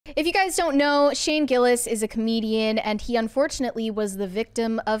If you guys don't know, Shane Gillis is a comedian, and he unfortunately was the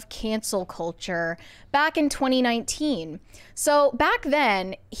victim of cancel culture back in 2019. So back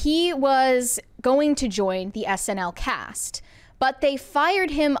then, he was going to join the SNL cast, but they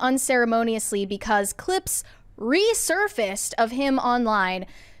fired him unceremoniously because clips resurfaced of him online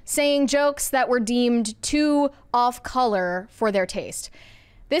saying jokes that were deemed too off-color for their taste.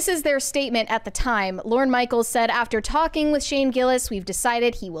 This is their statement at the time. Lorne Michaels said, after talking with Shane Gillis, we've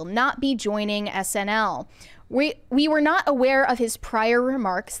decided he will not be joining SNL. We were not aware of his prior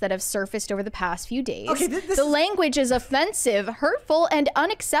remarks that have surfaced over the past few days. Okay, the language is offensive, hurtful, and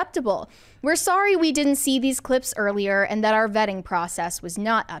unacceptable. We're sorry we didn't see these clips earlier and that our vetting process was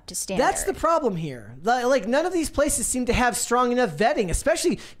not up to standard. That's the problem here. Like, none of these places seem to have strong enough vetting,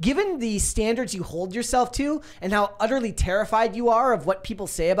 especially given the standards you hold yourself to and how utterly terrified you are of what people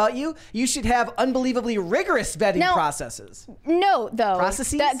say about you. You should have unbelievably rigorous vetting processes. No, though.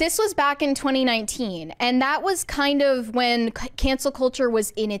 Processes? This was back in 2019, and that was kind of when cancel culture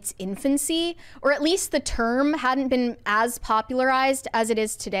was in its infancy, or at least the term hadn't been as popularized as it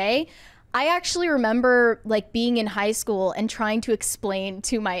is today. I actually remember like being in high school and trying to explain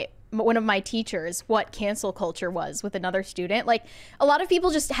to one of my teachers what cancel culture was with another student. Like, a lot of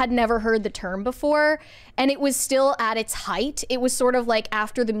people just had never heard the term before, and it was still at its height. It was sort of like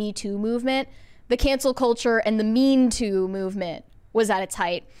after the Me Too movement, the cancel culture and the Mean Too movement was at its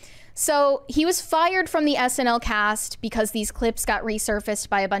height. So he was fired from the SNL cast because these clips got resurfaced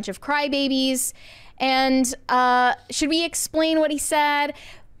by a bunch of crybabies. And should we explain what he said?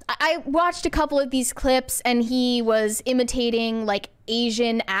 I watched a couple of these clips, and he was imitating like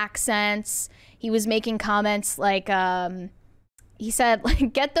Asian accents. He was making comments like, he said,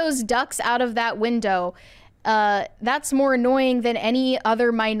 like, get those ducks out of that window. That's more annoying than any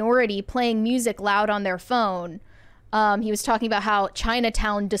other minority playing music loud on their phone. He was talking about how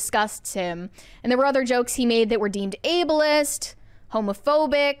Chinatown disgusts him. And there were other jokes he made that were deemed ableist,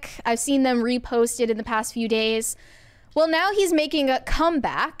 homophobic. I've seen them reposted in the past few days. Well, now he's making a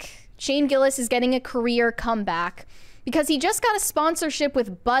comeback. Shane Gillis is getting a career comeback because he just got a sponsorship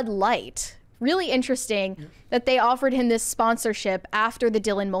with Bud Light. Really interesting that they offered him this sponsorship after the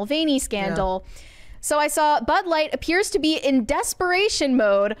Dylan Mulvaney scandal. Yeah. So I saw Bud Light appears to be in desperation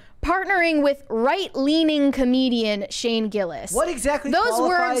mode, partnering with right-leaning comedian Shane Gillis. What exactly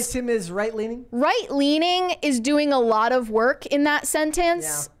qualifies him as right-leaning? Right-leaning is doing a lot of work in that sentence.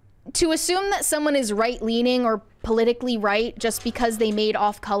 Yeah. To assume that someone is right-leaning or politically right just because they made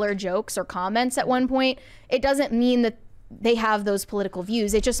off-color jokes or comments at one point, it doesn't mean that they have those political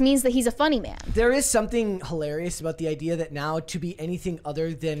views. It just means that he's a funny man. There is something hilarious about the idea that now to be anything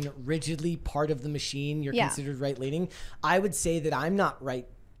other than rigidly part of the machine, you're considered right-leaning. I would say that I'm not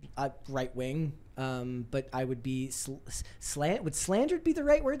right-wing. But I would be would slandered be the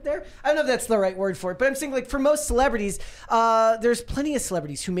right word there? I don't know if that's the right word for it, but I'm saying, like, for most celebrities, there's plenty of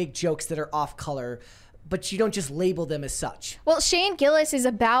celebrities who make jokes that are off color, but you don't just label them as such. Well, Shane Gillis is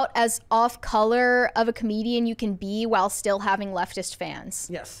about as off color of a comedian you can be while still having leftist fans.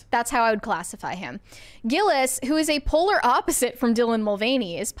 Yes. That's how I would classify him. Gillis, who is a polar opposite from Dylan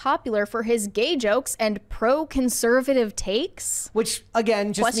Mulvaney, is popular for his gay jokes and pro-conservative takes. Which,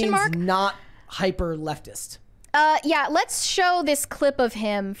 again, just means not hyper leftist. Yeah, let's show this clip of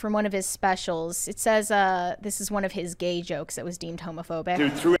him from one of his specials. It says this is one of his gay jokes that was deemed homophobic.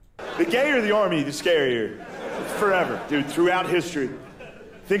 Dude, the gayer the army, the scarier. Forever, dude, throughout history.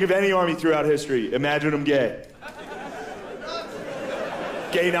 Think of any army throughout history. Imagine them gay.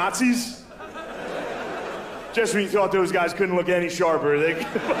 Gay Nazis? Just when you thought those guys couldn't look any sharper, they...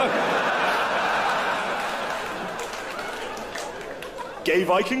 Gay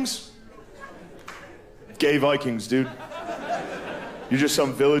Vikings? Gay Vikings, dude. You're just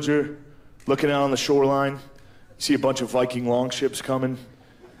some villager looking out on the shoreline. You see a bunch of Viking longships coming.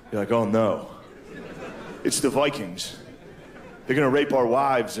 You're like, oh no. It's the Vikings. They're gonna rape our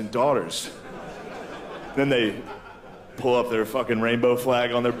wives and daughters. Then they pull up their fucking rainbow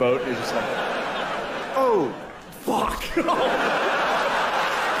flag on their boat. And you're just like, oh, fuck.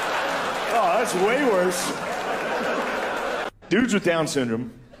 Oh, that's way worse. Dudes with Down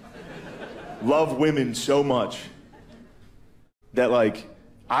syndrome love women so much that, like,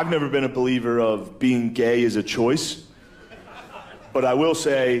 I've never been a believer of being gay as a choice, but I will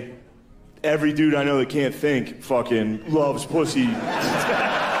say every dude I know that can't think fucking loves pussy.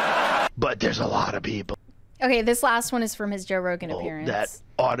 But there's a lot of people. Okay, this last one is from his Joe Rogan appearance. That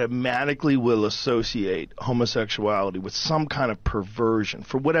automatically will associate homosexuality with some kind of perversion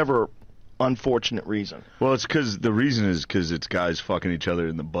for whatever unfortunate reason. Well, it's because the reason is because it's guys fucking each other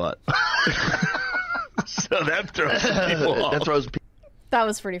in the butt. So that throws some people off. That throws people. That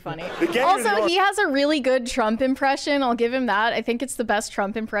was pretty funny. gang Also, he has a really good Trump impression. I'll give him that. I think it's the best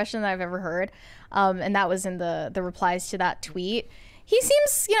Trump impression that I've ever heard. And that was in the replies to that tweet. He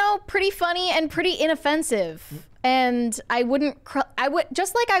seems, pretty funny and pretty inoffensive. And I would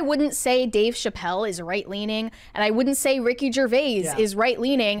just like I wouldn't say Dave Chappelle is right leaning, and I wouldn't say Ricky Gervais is right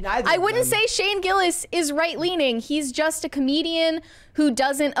leaning. I wouldn't say Shane Gillis is right leaning. He's just a comedian who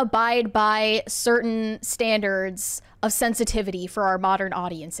doesn't abide by certain standards of sensitivity for our modern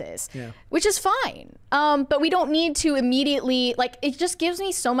audiences, which is fine. But we don't need to immediately, it just gives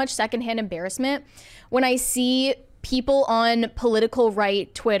me so much secondhand embarrassment when I see people on political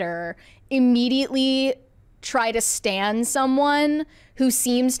right Twitter immediately try to stan someone who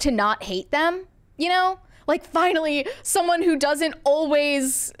seems to not hate them, finally someone who doesn't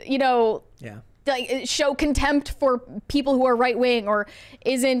always, show contempt for people who are right wing or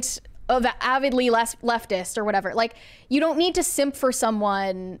isn't avidly leftist or whatever. You don't need to simp for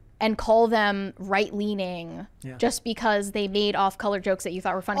someone and call them right-leaning just because they made off-color jokes that you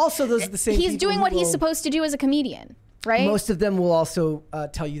thought were funny. Also, those are the same He's doing what he's supposed to do as a comedian, right? Most of them will also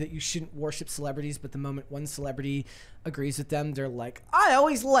tell you that you shouldn't worship celebrities, but the moment one celebrity agrees with them, they're like, I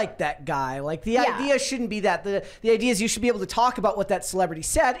always liked that guy. The idea shouldn't be that. The idea is you should be able to talk about what that celebrity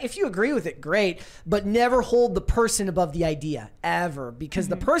said. If you agree with it, great, but never hold the person above the idea, ever, because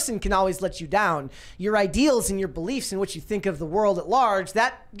the person can always let you down. Your ideals and your beliefs and what you think of the world at large,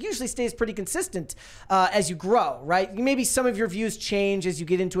 that usually stays pretty consistent as you grow, right? Maybe some of your views change as you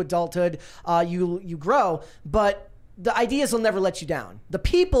get into adulthood, you grow, but the ideas will never let you down. The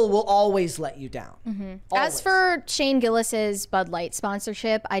people will always let you down. As for Shane Gillis's Bud Light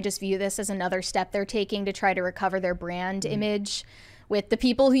sponsorship, I just view this as another step they're taking to try to recover their brand image with the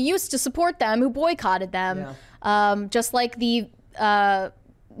people who used to support them, who boycotted them. Just like what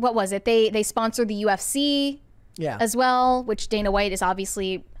was it? They sponsored the UFC as well, which Dana White is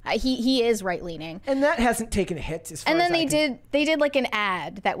obviously... He is right leaning, and that hasn't taken a hit. As far and then as they did an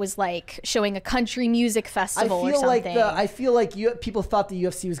ad that was showing a country music festival or something. I feel like people thought the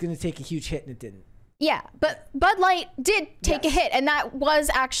UFC was going to take a huge hit, and it didn't. Yeah, but Bud Light did take a hit, and that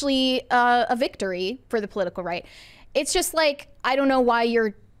was actually a victory for the political right. It's just I don't know why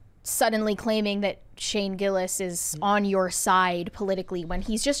you're suddenly claiming that Shane Gillis is on your side politically when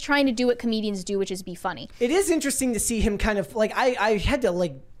he's just trying to do what comedians do, which is be funny. It is interesting to see him kind of I had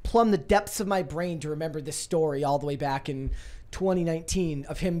to plumb the depths of my brain to remember this story all the way back in 2019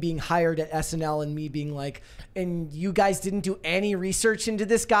 of him being hired at SNL and me being and you guys didn't do any research into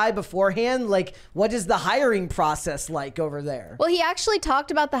this guy beforehand? What is the hiring process like over there? Well, he actually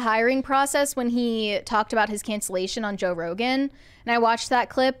talked about the hiring process when he talked about his cancellation on Joe Rogan, and I watched that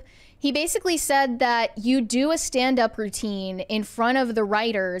clip. He basically said that you do a stand-up routine in front of the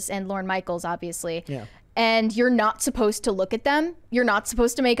writers and Lorne Michaels, obviously. Yeah. And you're not supposed to look at them. You're not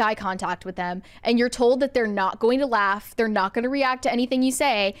supposed to make eye contact with them. And you're told that they're not going to laugh. They're not going to react to anything you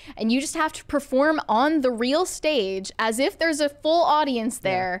say. And you just have to perform on the real stage as if there's a full audience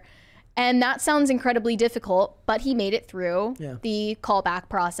there. Yeah. And that sounds incredibly difficult, but he made it through the callback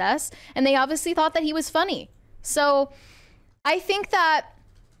process. And they obviously thought that he was funny. So I think that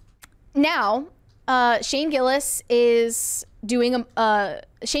now Shane Gillis is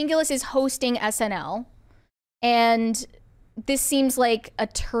Shane Gillis is hosting SNL. And this seems like a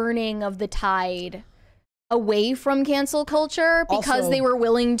turning of the tide away from cancel culture because they were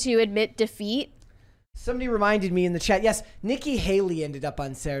willing to admit defeat. Somebody reminded me in the chat. Yes, Nikki Haley ended up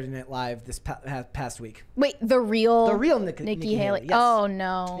on Saturday Night Live this past week. Wait, the real Nikki Haley. Yes. Oh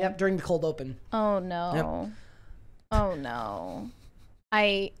no. Yep, during the cold open. Oh no. Yep. Oh no.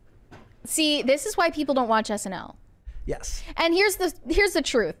 See, this is why people don't watch SNL. Yes. And here's the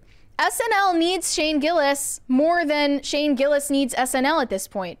truth. SNL needs Shane Gillis more than Shane Gillis needs SNL at this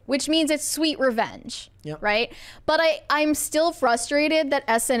point, which means it's sweet revenge, right? But I'm still frustrated that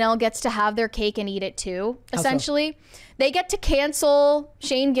SNL gets to have their cake and eat it too, essentially. They get to cancel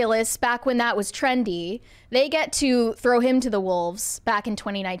Shane Gillis back when that was trendy. They get to throw him to the wolves back in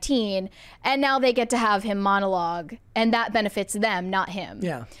 2019, and now they get to have him monologue, and that benefits them, not him.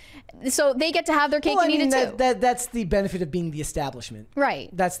 Yeah. So they get to have their cake and eat it too. That's the benefit of being the establishment. Right.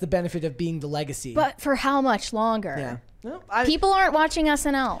 That's the benefit of being the legacy. But for how much longer? Yeah. No, people aren't watching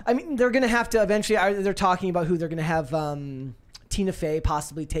SNL. I mean, they're going to have to eventually, they're talking about who they're going to have Tina Fey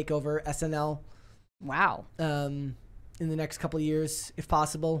possibly take over SNL. Wow. In the next couple of years, if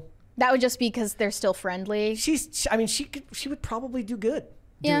possible. That would just be because they're still friendly. She would probably do good.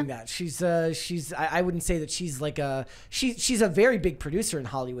 Doing that. She's I wouldn't say that she's she's a very big producer in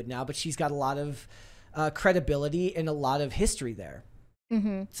Hollywood now, but she's got a lot of credibility and a lot of history there.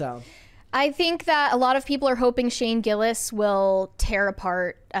 Mm-hmm. So I think that a lot of people are hoping Shane Gillis will tear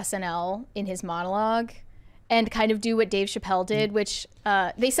apart SNL in his monologue and kind of do what Dave Chappelle did, which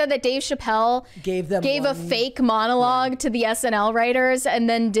they said that Dave Chappelle gave a fake monologue to the SNL writers and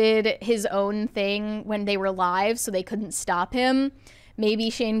then did his own thing when they were live, so they couldn't stop him. Maybe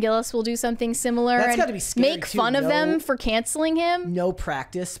Shane Gillis will do something similar. That's gotta be scary, make fun of them for canceling him. No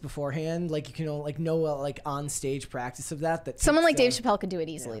practice beforehand, like no on stage practice of that. Someone like Dave Chappelle could do it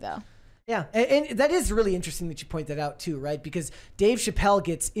easily, though. Yeah, and that is really interesting that you point that out too, right? Because Dave Chappelle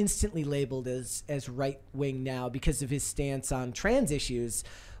gets instantly labeled as right-wing now because of his stance on trans issues,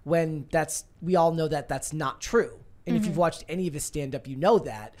 when we all know that that's not true. And if you've watched any of his stand-up, you know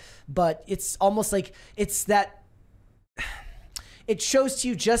that. But it's almost like it shows to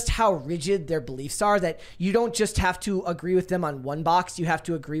you just how rigid their beliefs are, that you don't just have to agree with them on one box, you have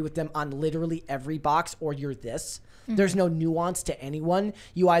to agree with them on literally every box, or you're this. There's no nuance to anyone.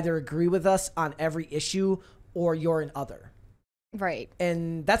 You either agree with us on every issue or you're an other. Right.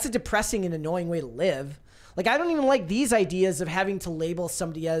 And that's a depressing and annoying way to live. Like, I don't even like these ideas of having to label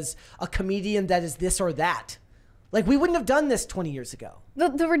somebody as a comedian that is this or that. Like, we wouldn't have done this 20 years ago.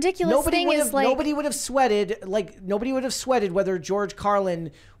 The ridiculous thing is, like, nobody would have sweated whether George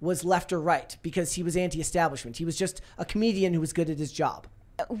Carlin was left or right, because he was anti-establishment. He was just a comedian who was good at his job.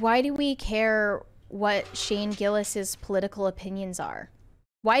 Why do we care what Shane Gillis's political opinions are?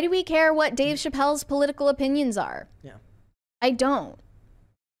 Why do we care what Dave Chappelle's political opinions are? Yeah. I don't.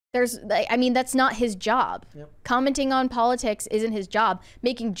 That's not his job. Yep. Commenting on politics isn't his job.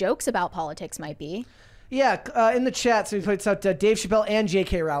 Making jokes about politics might be. Yeah, in the chat, so he points out Dave Chappelle and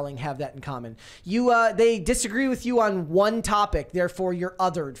J.K. Rowling have that in common. They disagree with you on one topic, therefore you're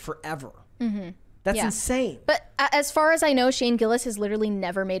othered forever. Mm-hmm. That's insane. But as far as I know, Shane Gillis has literally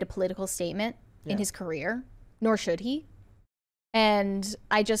never made a political statement in his career, nor should he. And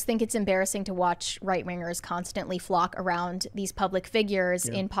I just think it's embarrassing to watch right-wingers constantly flock around these public figures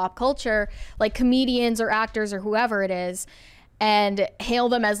in pop culture, like comedians or actors or whoever it is, and hail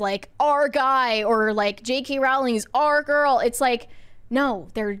them as like our guy, or like J.K. Rowling's our girl. It's like, no,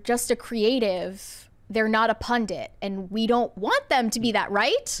 they're just a creative. They're not a pundit, and we don't want them to be that,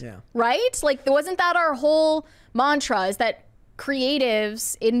 right? Yeah. Right? Like, wasn't that our whole mantra, is that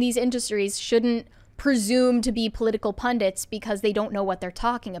creatives in these industries shouldn't presume to be political pundits because they don't know what they're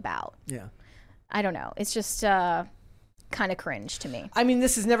talking about? Yeah. I don't know. It's just kind of cringe to me. I mean,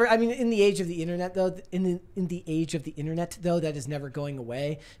 this is never, in the age of the internet though, in the age of the internet though, that is never going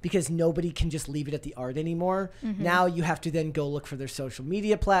away, because nobody can just leave it at the art anymore. Mm-hmm. Now you have to then go look for their social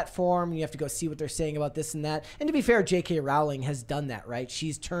media platform, and you have to go see what they're saying about this and that. And to be fair, J.K. Rowling has done that, right?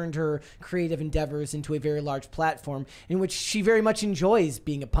 She's turned her creative endeavors into a very large platform in which she very much enjoys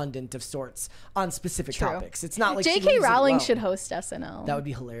being a pundit of sorts on specific topics. It's not like J.K. Rowling should host SNL. That would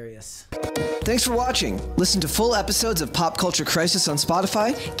be hilarious. Thanks for watching. Listen to full episodes of Pop Culture Crisis on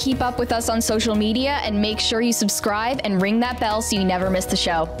Spotify. Keep up with us on social media, and make sure you subscribe and ring that bell so you never miss the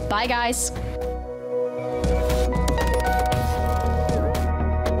show. Bye, guys.